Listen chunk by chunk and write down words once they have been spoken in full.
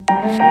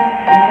Hello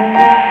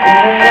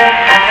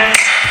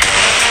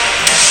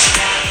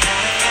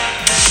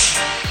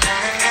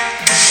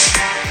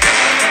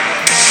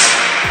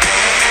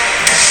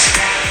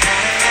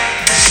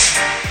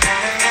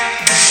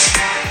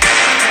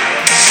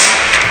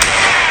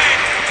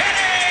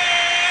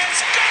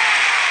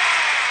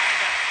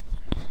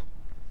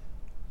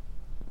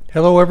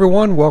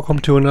everyone, welcome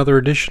to another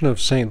edition of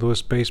St.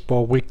 Louis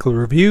Baseball Weekly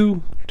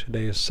Review.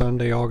 Today is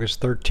Sunday, August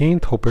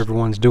 13th. Hope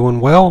everyone's doing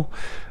well.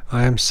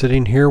 I am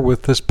sitting here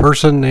with this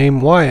person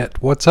named Wyatt.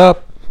 What's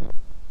up?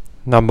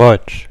 Not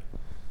much.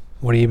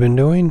 What have you been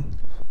doing?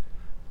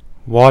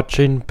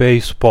 Watching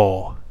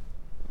baseball.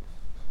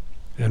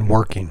 And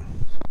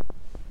working.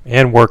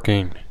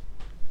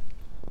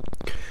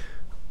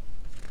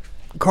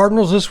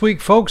 Cardinals this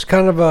week, folks,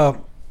 kind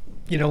of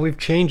we've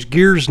changed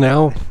gears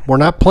now. We're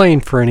not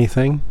playing for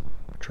anything.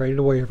 Traded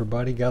away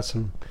everybody. Got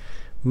some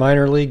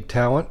minor league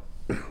talent.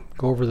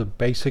 Go over the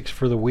basics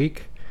for the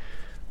week.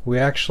 We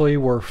actually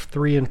were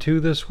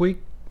 3-2 this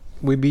week.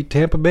 We beat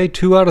Tampa Bay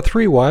 2 out of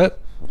 3, Wyatt.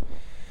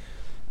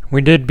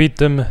 We did beat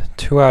them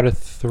 2 out of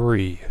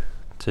 3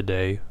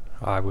 today.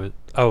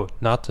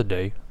 Not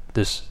today.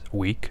 This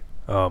week.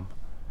 A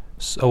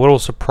little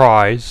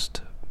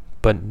surprised,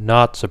 but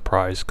not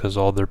surprised because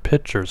all their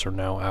pitchers are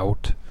now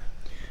out.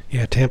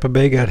 Yeah, Tampa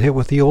Bay got hit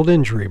with the old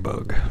injury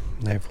bug.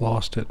 They've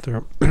lost it.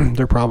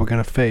 They're probably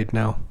going to fade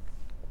now.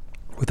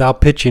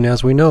 Without pitching,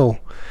 as we know,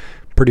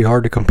 pretty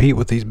hard to compete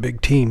with these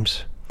big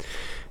teams.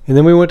 And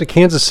then we went to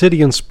Kansas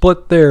City and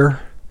split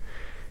there.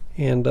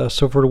 And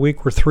so for the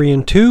week, we're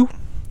 3-2.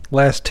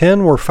 Last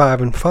 10, we're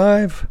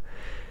 5-5.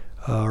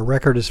 Our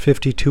record is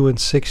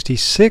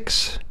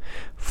 52-66.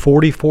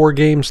 44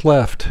 games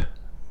left.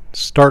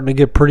 Starting to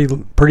get pretty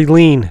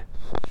lean.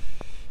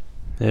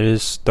 It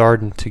is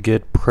starting to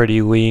get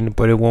pretty lean,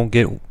 but it won't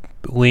get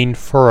lean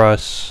for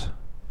us.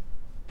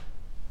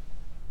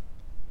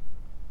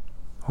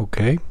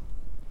 Okay.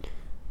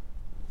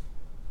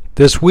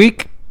 This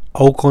week,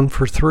 Oakland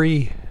for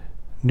 3,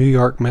 New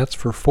York Mets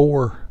for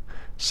 4.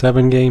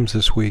 7 games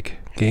this week.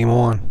 Game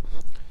on.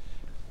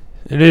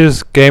 It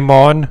is game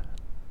on.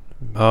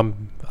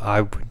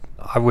 I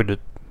would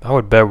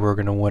bet we're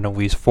going to win at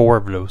least 4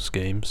 of those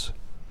games.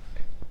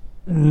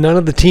 None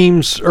of the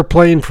teams are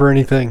playing for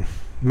anything.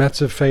 Mets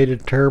have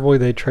faded terribly.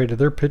 They traded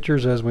their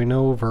pitchers, as we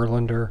know,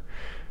 Verlander,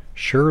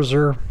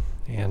 Scherzer,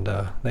 and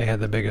they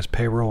had the biggest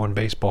payroll in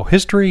baseball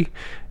history,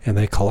 and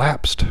they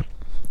collapsed.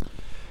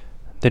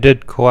 They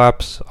did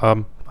collapse.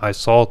 I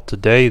saw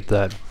today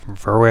that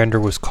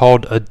Verlander was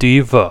called a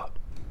diva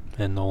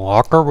in the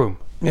locker room.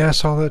 Yeah, I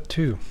saw that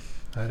too.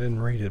 I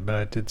didn't read it, but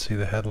I did see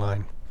the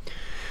headline.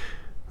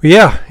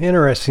 Yeah,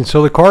 interesting.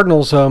 So the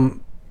Cardinals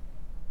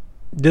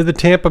did the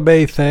Tampa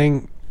Bay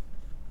thing.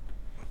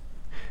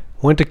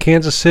 Went to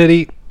Kansas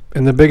City,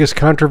 and the biggest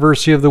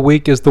controversy of the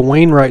week is the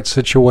Wainwright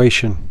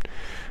situation.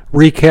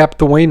 Recap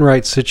the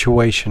Wainwright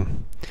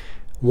situation.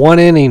 1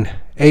 inning,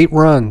 8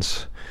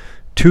 runs,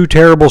 2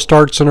 terrible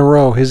starts in a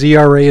row. His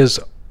ERA is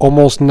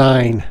almost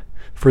 9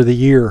 for the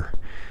year.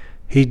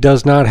 He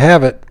does not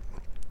have it,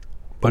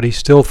 but he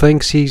still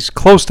thinks he's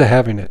close to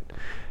having it.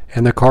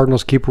 And the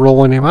Cardinals keep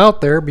rolling him out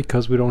there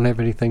because we don't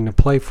have anything to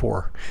play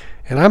for.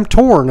 And I'm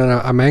torn, and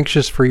I'm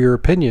anxious for your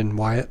opinion,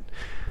 Wyatt.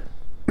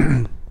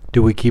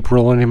 Do we keep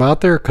rolling him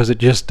out there because it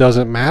just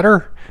doesn't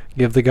matter?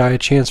 Give the guy a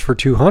chance for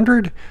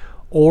 200?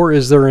 Or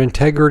is there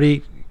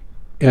integrity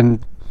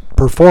and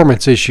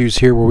performance issues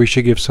here where we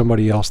should give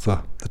somebody else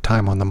the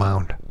time on the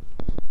mound?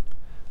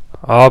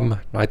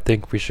 I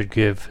think we should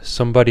give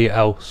somebody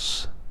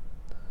else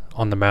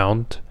on the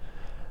mound.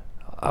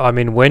 I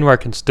mean, Wainwright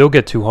can still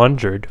get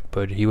 200,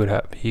 but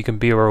he can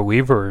be a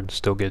reliever and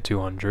still get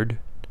 200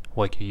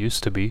 like he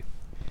used to be.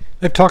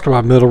 They've talked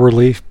about middle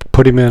relief,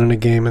 put him in a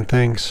game and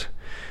things.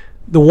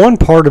 The one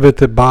part of it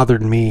that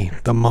bothered me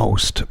the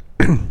most,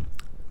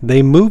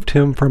 they moved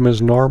him from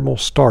his normal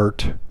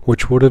start,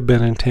 which would have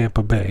been in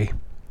Tampa Bay,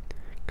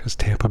 because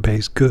Tampa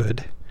Bay's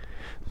good,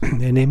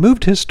 and they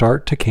moved his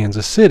start to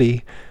Kansas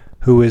City,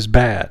 who is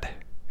bad.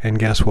 And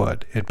guess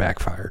what? It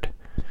backfired.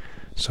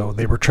 So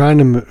they were trying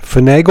to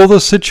finagle the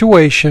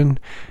situation,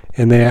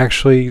 and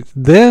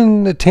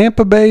then the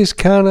Tampa Bay's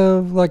kind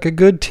of like a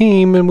good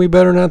team, and we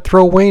better not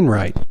throw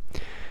Wainwright.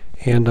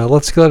 And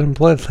let's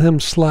let him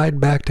slide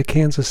back to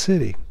Kansas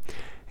City.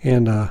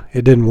 And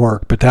it didn't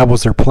work, but that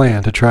was their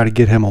plan, to try to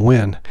get him a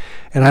win.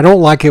 And I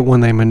don't like it when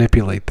they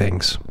manipulate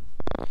things.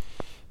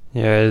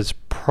 Yeah, it's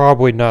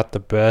probably not the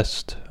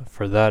best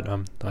for that.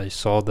 I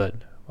saw that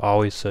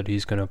Ollie said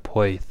he's going to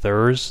play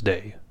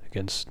Thursday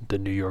against the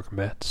New York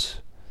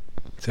Mets.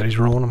 Said he's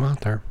rolling them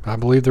out there. I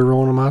believe they're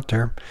rolling them out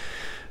there.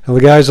 Now,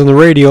 the guys on the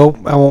radio,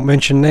 I won't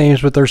mention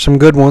names, but there's some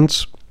good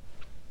ones.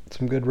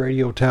 Some good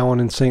radio talent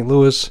in St.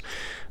 Louis.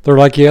 They're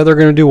like, yeah, they're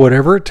going to do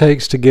whatever it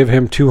takes to give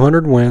him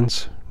 200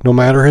 wins, no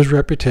matter his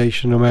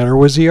reputation, no matter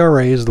his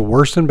ERA is the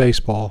worst in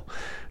baseball,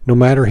 no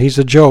matter he's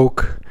a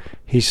joke,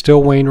 he's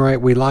still Wainwright.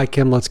 We like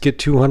him. Let's get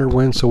 200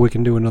 wins so we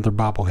can do another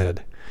bobblehead.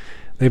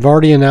 They've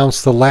already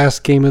announced the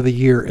last game of the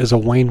year is a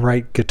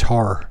Wainwright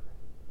guitar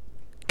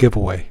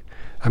giveaway.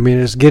 I mean,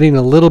 it's getting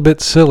a little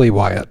bit silly,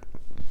 Wyatt.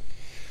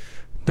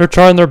 They're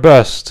trying their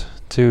best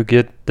to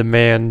get the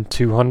man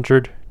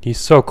 200. He's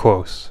so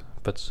close,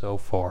 but so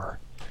far.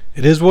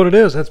 It is what it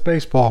is. That's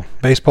baseball.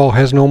 Baseball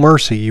has no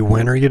mercy. You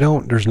win or you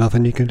don't. There's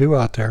nothing you can do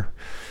out there.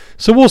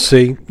 So we'll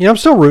see. I'm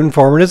still rooting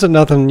for him. It isn't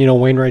nothing,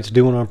 Wainwright's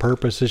doing on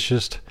purpose. It's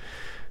just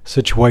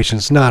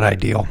situation's not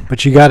ideal.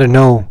 But you got to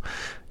know,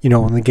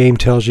 when the game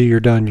tells you you're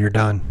done, you're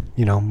done.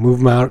 Move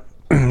him out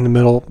in the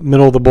middle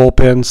of the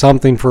bullpen,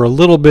 something for a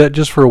little bit,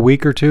 just for a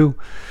week or two.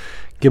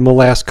 Give him the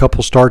last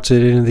couple starts at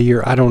the end of the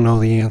year. I don't know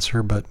the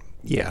answer, but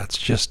yeah, it's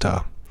just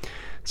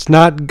it's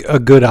not a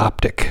good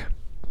optic.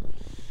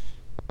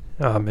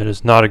 It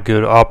is not a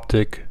good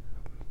optic,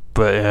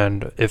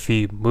 and if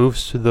he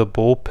moves to the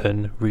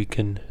bullpen, we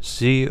can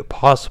see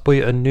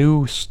possibly a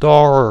new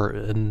star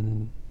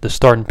in the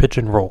starting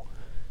pitching role.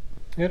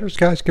 Yeah, there's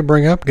guys can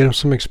bring up, get them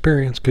some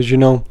experience, because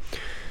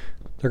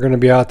they're going to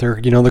be out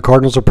there. The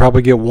Cardinals will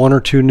probably get one or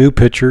two new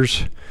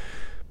pitchers,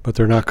 but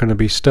they're not going to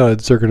be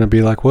studs. They're going to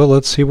be like, well,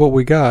 let's see what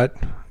we got.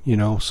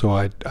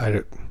 So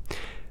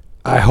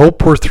I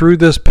hope we're through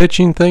this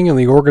pitching thing and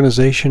the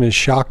organization is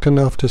shocked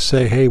enough to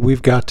say, hey,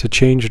 we've got to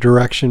change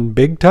direction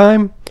big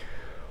time.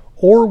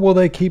 Or will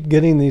they keep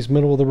getting these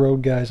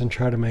middle-of-the-road guys and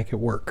try to make it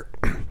work?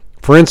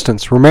 For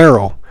instance,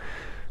 Romero,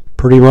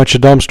 pretty much a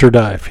dumpster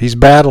dive. He's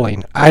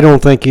battling. I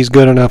don't think he's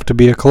good enough to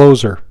be a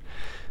closer.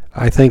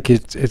 I think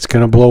it's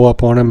going to blow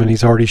up on him, and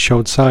he's already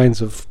showed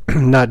signs of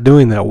not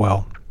doing that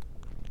well.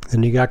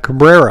 Then you got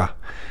Cabrera.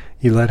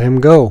 You let him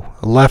go.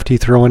 A lefty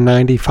throwing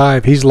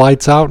 95. He's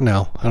lights out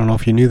now. I don't know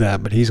if you knew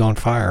that, but he's on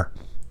fire.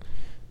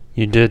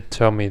 You did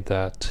tell me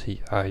that.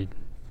 I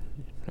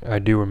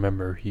do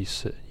remember you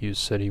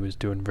said he was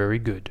doing very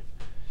good.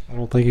 I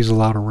don't think he's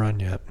allowed to run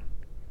yet.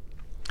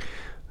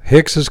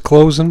 Hicks is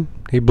closing.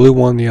 He blew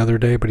one the other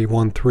day, but he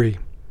won 3.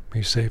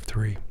 He saved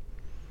 3.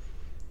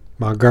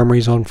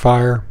 Montgomery's on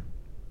fire.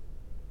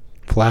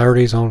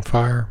 Flaherty's on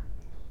fire.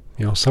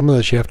 Some of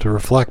this you have to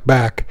reflect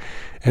back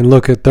and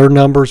look at their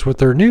numbers with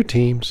their new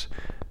teams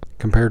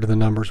compared to the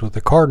numbers with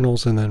the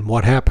Cardinals, and then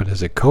what happened?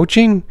 Is it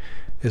coaching?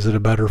 Is it a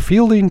better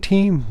fielding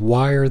team?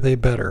 Why are they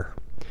better?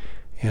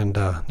 And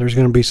there's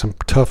going to be some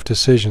tough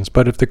decisions.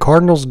 But if the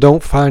Cardinals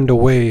don't find a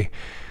way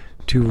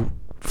to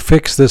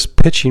fix this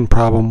pitching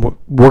problem,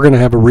 we're going to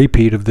have a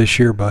repeat of this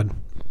year, bud.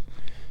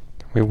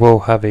 We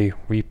will have a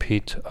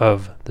repeat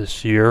of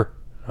this year.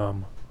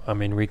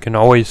 We can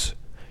always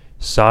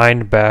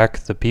sign back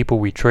the people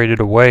we traded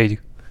away.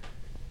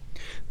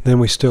 Then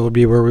we still would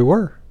be where we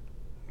were.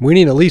 We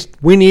need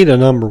a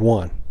number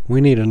one.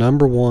 We need a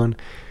number one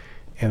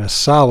and a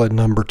solid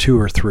number 2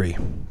 or 3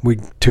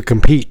 to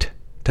compete,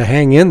 to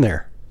hang in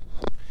there.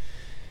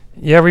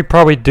 Yeah, we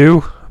probably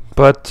do,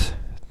 but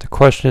the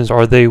question is,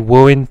 are they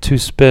willing to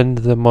spend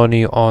the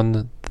money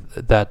on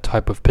that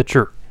type of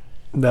pitcher?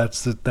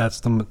 That's the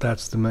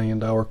 $1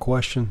 million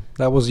question.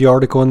 That was the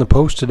article in the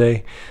Post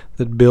today,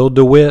 that Bill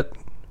DeWitt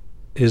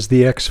is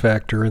the X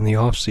factor in the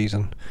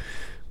offseason.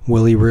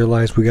 Will he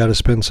realize we got to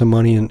spend some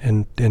money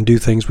and do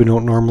things we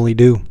don't normally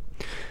do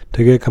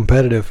to get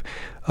competitive?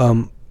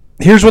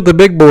 Here's what the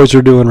big boys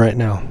are doing right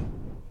now.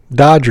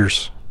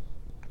 Dodgers,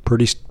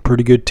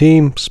 pretty good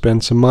team,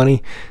 spend some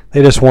money.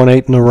 They just won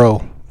 8 in a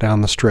row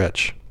down the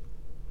stretch.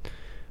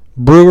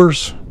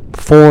 Brewers,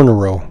 4 in a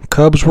row.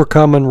 Cubs were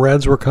coming,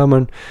 Reds were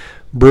coming.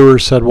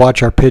 Brewers said,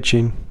 watch our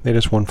pitching. They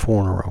just won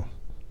 4 in a row.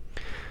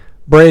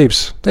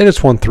 Braves, they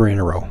just won 3 in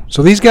a row.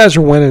 So these guys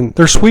are winning.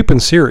 They're sweeping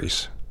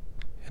series.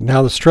 And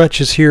now the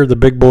stretch is here. The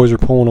big boys are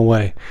pulling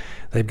away.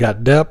 They've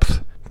got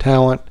depth,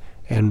 talent,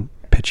 and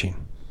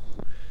pitching.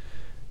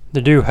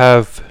 They do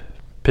have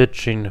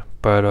pitching,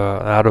 but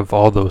out of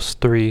all those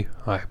 3,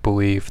 I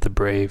believe the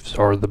Braves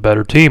are the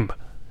better team.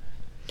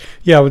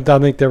 Yeah, I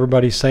think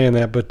everybody's saying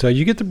that. But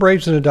you get the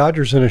Braves and the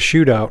Dodgers in a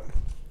shootout.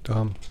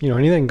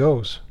 Anything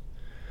goes.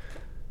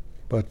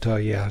 But,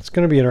 yeah, it's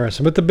going to be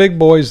interesting. But the big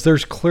boys,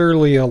 there's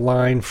clearly a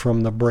line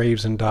from the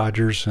Braves and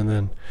Dodgers, and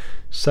then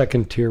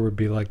second tier would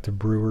be like the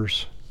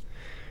Brewers.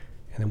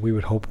 And then we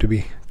would hope to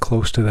be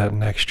close to that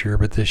next year,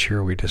 but this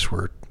year we just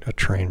were a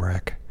train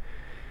wreck.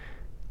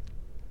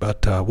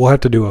 But we'll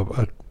have to do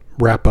a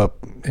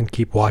wrap-up and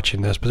keep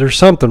watching this. But there's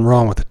something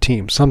wrong with the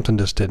team. Something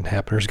just didn't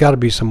happen. There's got to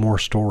be some more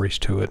stories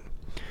to it.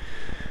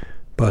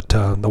 But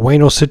the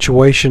Waino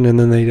situation, and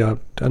then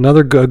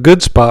another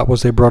good spot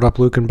was they brought up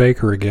Luken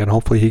Baker again.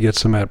 Hopefully he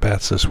gets some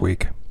at-bats this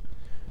week.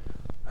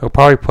 He'll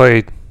probably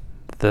play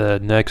the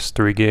next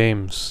 3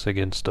 games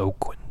against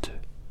Oakland.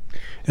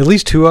 At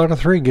least 2 out of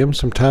 3. Give him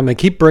some time. They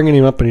keep bringing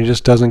him up, and he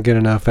just doesn't get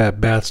enough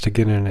at-bats to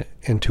get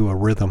into a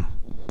rhythm.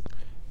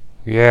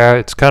 Yeah,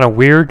 it's kind of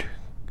weird,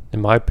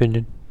 in my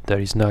opinion, that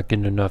he's not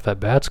getting enough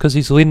at-bats because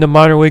he's leading the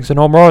minor leagues in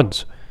home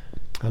runs.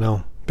 I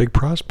know. Big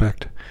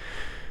prospect.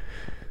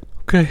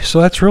 Okay,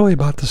 so that's really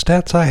about the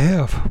stats I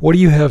have. What do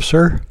you have,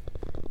 sir?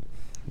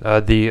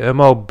 The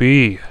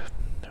MLB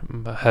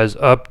has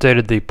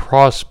updated the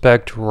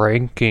prospect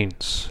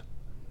rankings.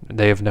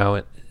 They have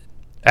now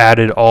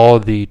added all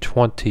the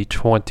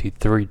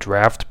 2023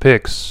 draft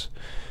picks.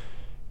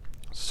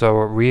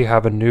 So we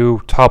have a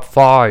new top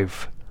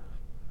 5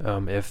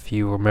 If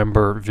you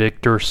remember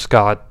Victor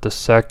Scott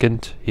II,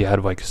 he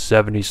had like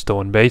 70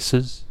 stolen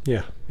bases.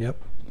 Yeah, yep.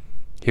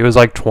 He was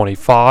like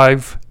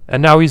 25,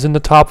 and now he's in the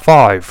top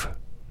 5.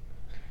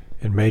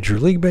 In Major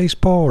League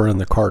Baseball or in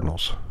the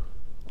Cardinals?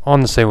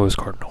 On the St. Louis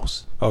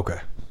Cardinals. Okay.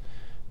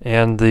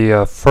 And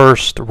the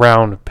first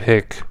round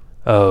pick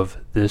of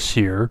this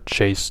year,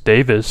 Chase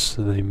Davis,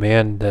 the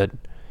man that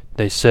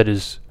they said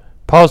is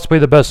possibly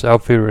the best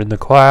outfielder in the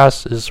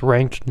class, is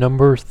ranked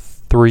number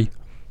 3.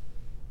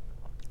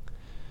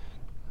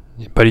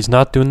 But he's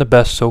not doing the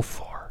best so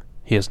far.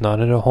 He has not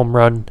hit a home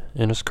run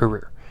in his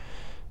career.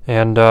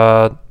 And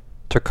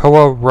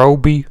Takoa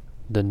Roby,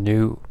 the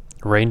new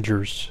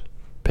Rangers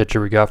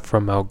pitcher we got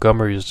from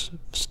Montgomery, is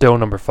still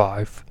number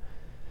 5.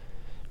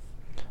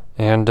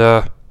 And,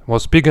 well,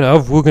 speaking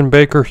of Wugen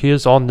Baker, he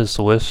is on this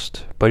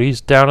list, but he's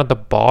down at the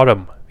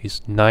bottom.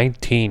 He's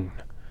 19.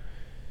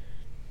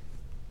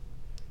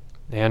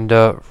 And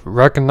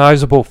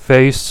recognizable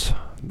face,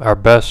 our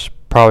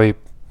probably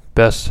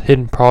best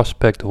hidden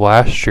prospect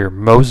last year,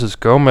 Moses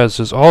Gomez,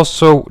 is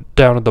also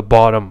down at the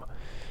bottom.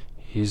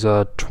 He's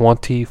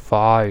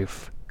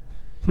 25.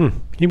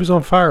 He was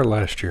on fire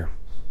last year.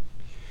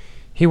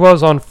 He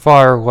was on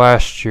fire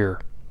last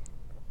year.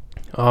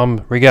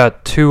 We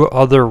got 2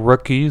 other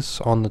rookies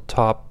on the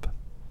top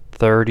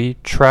 30.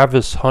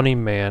 Travis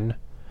Honeyman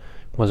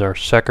was our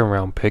second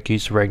round pick.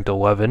 He's ranked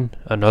 11.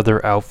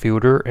 Another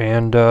outfielder.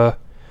 And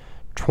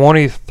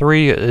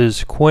 23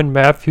 is Quinn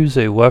Matthews,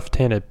 a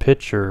left-handed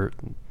pitcher.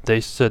 They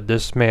said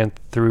this man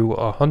threw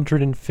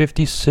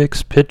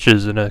 156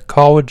 pitches in a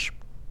college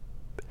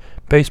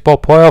baseball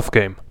playoff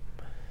game.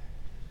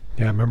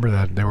 Yeah, I remember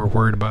that. They were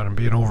worried about him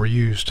being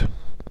overused.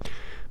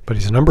 But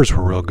his numbers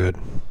were real good.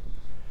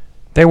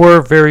 They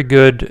were very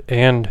good,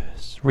 and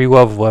we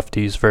love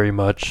lefties very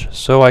much,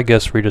 so I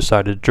guess we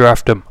decided to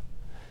draft him.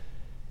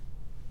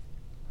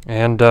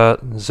 And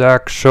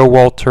Zach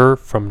Showalter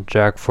from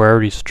Jack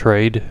Flaherty's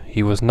trade,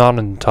 he was not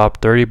in the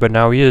top 30, but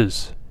now he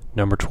is,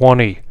 number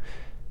 20.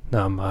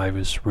 I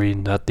was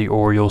reading that the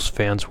Orioles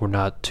fans were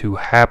not too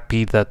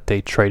happy that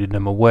they traded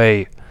him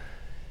away.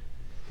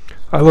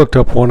 I looked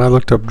up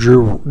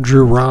Drew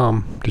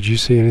Rom. Did you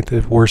see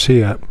anything? Where's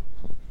he at?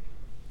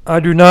 I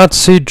do not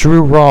see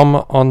Drew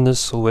Rom on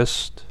this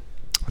list.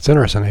 It's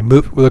interesting.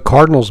 The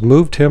Cardinals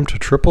moved him to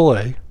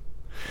AAA.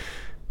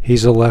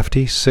 He's a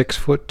lefty,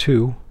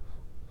 6'2".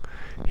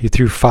 He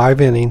threw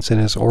 5 innings in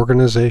his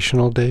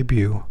organizational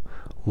debut.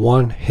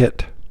 1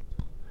 hit,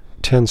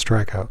 10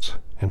 strikeouts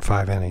in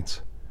 5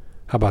 innings.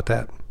 How about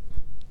that?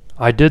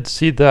 I did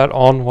see that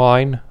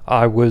online.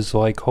 I was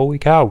like, holy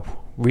cow.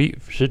 We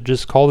should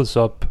just call this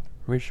up.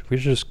 We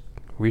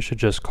should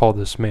just call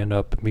this man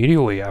up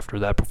immediately after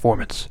that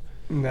performance.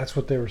 And that's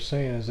what they were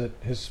saying, is that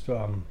his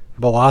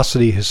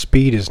velocity, his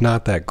speed is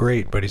not that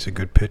great, but he's a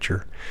good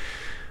pitcher.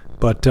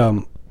 But,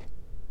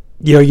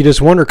 you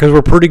just wonder, because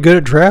we're pretty good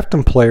at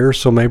drafting players,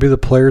 so maybe the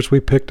players we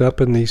picked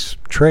up in these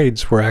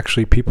trades were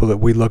actually people that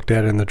we looked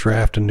at in the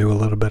draft and knew a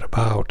little bit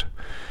about.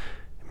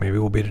 Maybe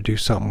we'll be able to do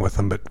something with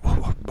them, but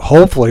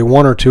hopefully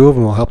 1 or 2 of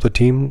them will help the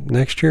team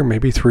next year,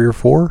 maybe 3 or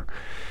 4.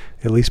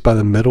 At least by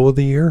the middle of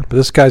the year. But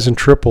this guy's in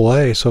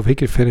AAA, so if he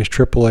could finish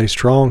AAA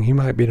strong, he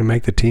might be to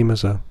make the team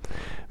as a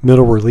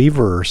middle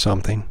reliever or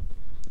something.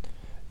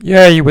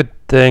 Yeah, you would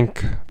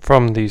think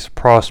from these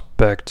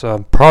prospects.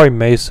 Probably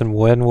Mason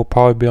Wynn will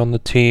probably be on the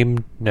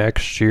team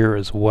next year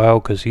as well,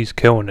 because he's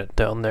killing it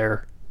down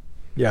there.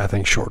 Yeah, I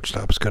think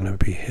shortstop's going to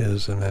be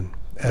his, and then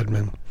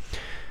Edman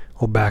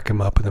will back him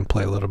up and then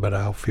play a little bit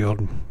of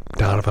outfield.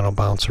 Donovan will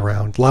bounce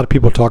around. A lot of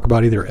people talk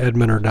about either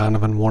Edman or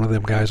Donovan. One of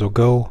them guys will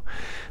go.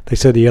 They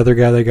said the other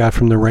guy they got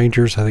from the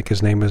Rangers, I think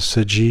his name is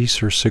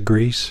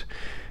Sagrees.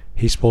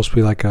 He's supposed to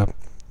be like a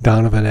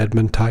Donovan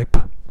Edman type.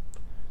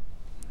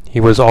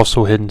 He was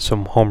also hitting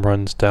some home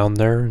runs down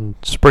there in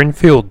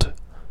Springfield.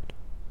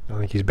 I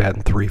think he's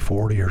batting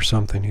 .340 or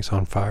something. He's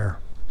on fire.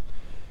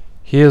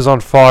 He is on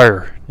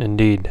fire,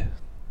 indeed.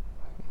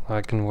 I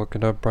can look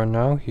it up right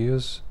now. He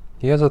has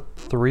a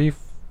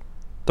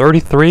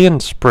 333 in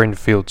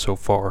Springfield so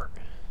far.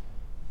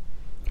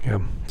 Yeah,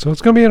 so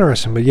it's going to be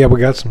interesting. But yeah,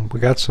 we got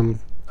some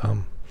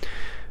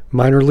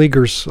minor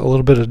leaguers, a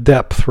little bit of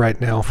depth right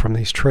now from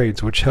these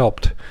trades, which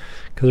helped,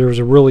 because there was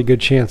a really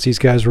good chance these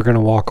guys were going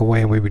to walk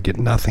away and we would get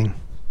nothing.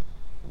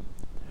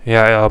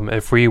 Yeah,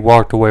 if we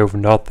walked away with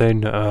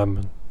nothing,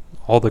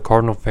 all the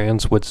Cardinal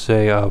fans would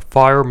say,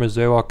 fire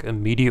Mozeliak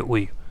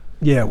immediately.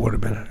 Yeah, it would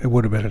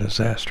have been a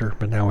disaster.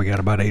 But now we got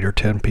about 8 or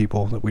 10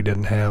 people that we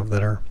didn't have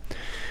that are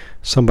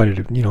somebody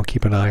to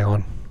keep an eye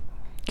on,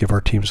 give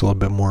our teams a little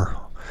bit more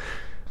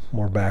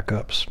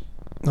backups.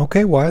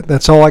 Okay, Wyatt,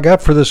 that's all I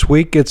got for this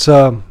week. It's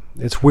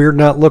weird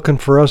not looking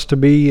for us to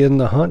be in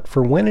the hunt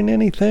for winning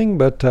anything,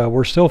 but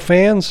we're still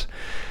fans,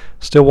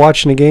 still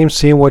watching the game,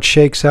 seeing what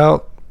shakes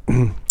out,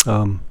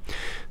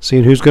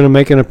 seeing who's going to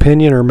make an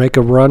opinion or make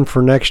a run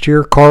for next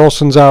year.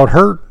 Carlson's out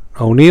hurt.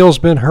 O'Neill's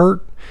been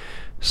hurt.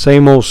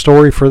 Same old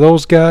story for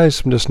those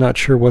guys. I'm just not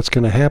sure what's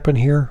going to happen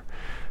here.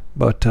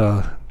 But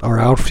our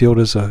outfield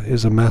is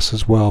a mess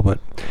as well. But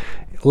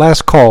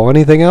last call.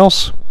 Anything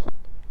else?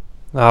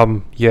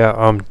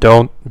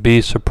 Don't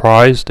be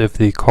surprised if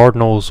the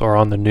Cardinals are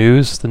on the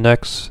news the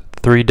next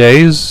 3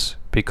 days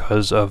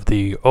because of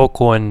the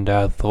Oakland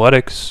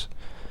Athletics.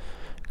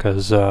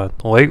 Because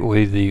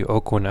lately the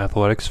Oakland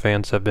Athletics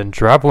fans have been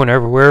traveling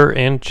everywhere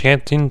and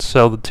chanting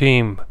 "sell the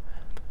team"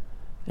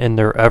 in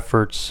their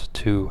efforts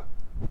to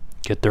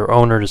get their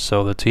owner to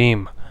sell the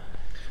team.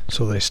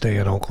 So they stay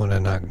in Oakland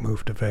and not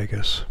move to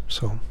Vegas.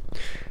 So,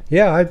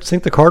 yeah, I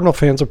think the Cardinal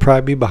fans will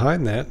probably be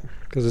behind that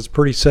because it's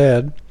pretty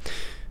sad,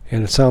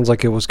 and it sounds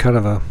like it was kind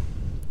of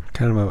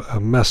a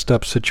messed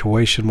up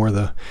situation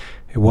where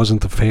it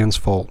wasn't the fans'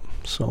 fault.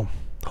 So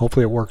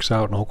hopefully it works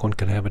out and Oakland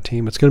can have a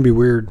team. It's going to be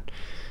weird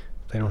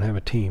if they don't have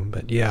a team,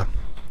 but yeah.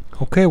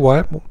 Okay,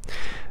 well,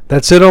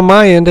 that's it on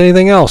my end.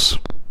 Anything else?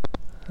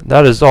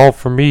 That is all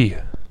for me.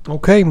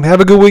 Okay, have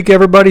a good week,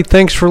 everybody.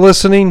 Thanks for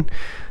listening.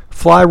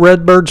 Fly,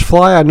 Redbirds,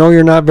 fly. I know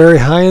you're not very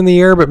high in the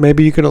air, but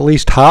maybe you can at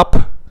least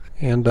hop.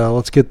 And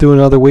let's get through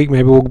another week.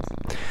 Maybe we'll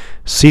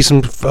see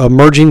some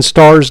emerging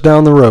stars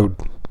down the road.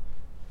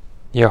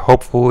 Yeah,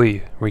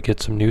 hopefully we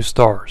get some new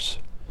stars.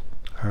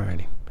 All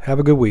righty. Have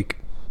a good week.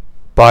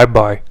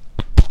 Bye-bye.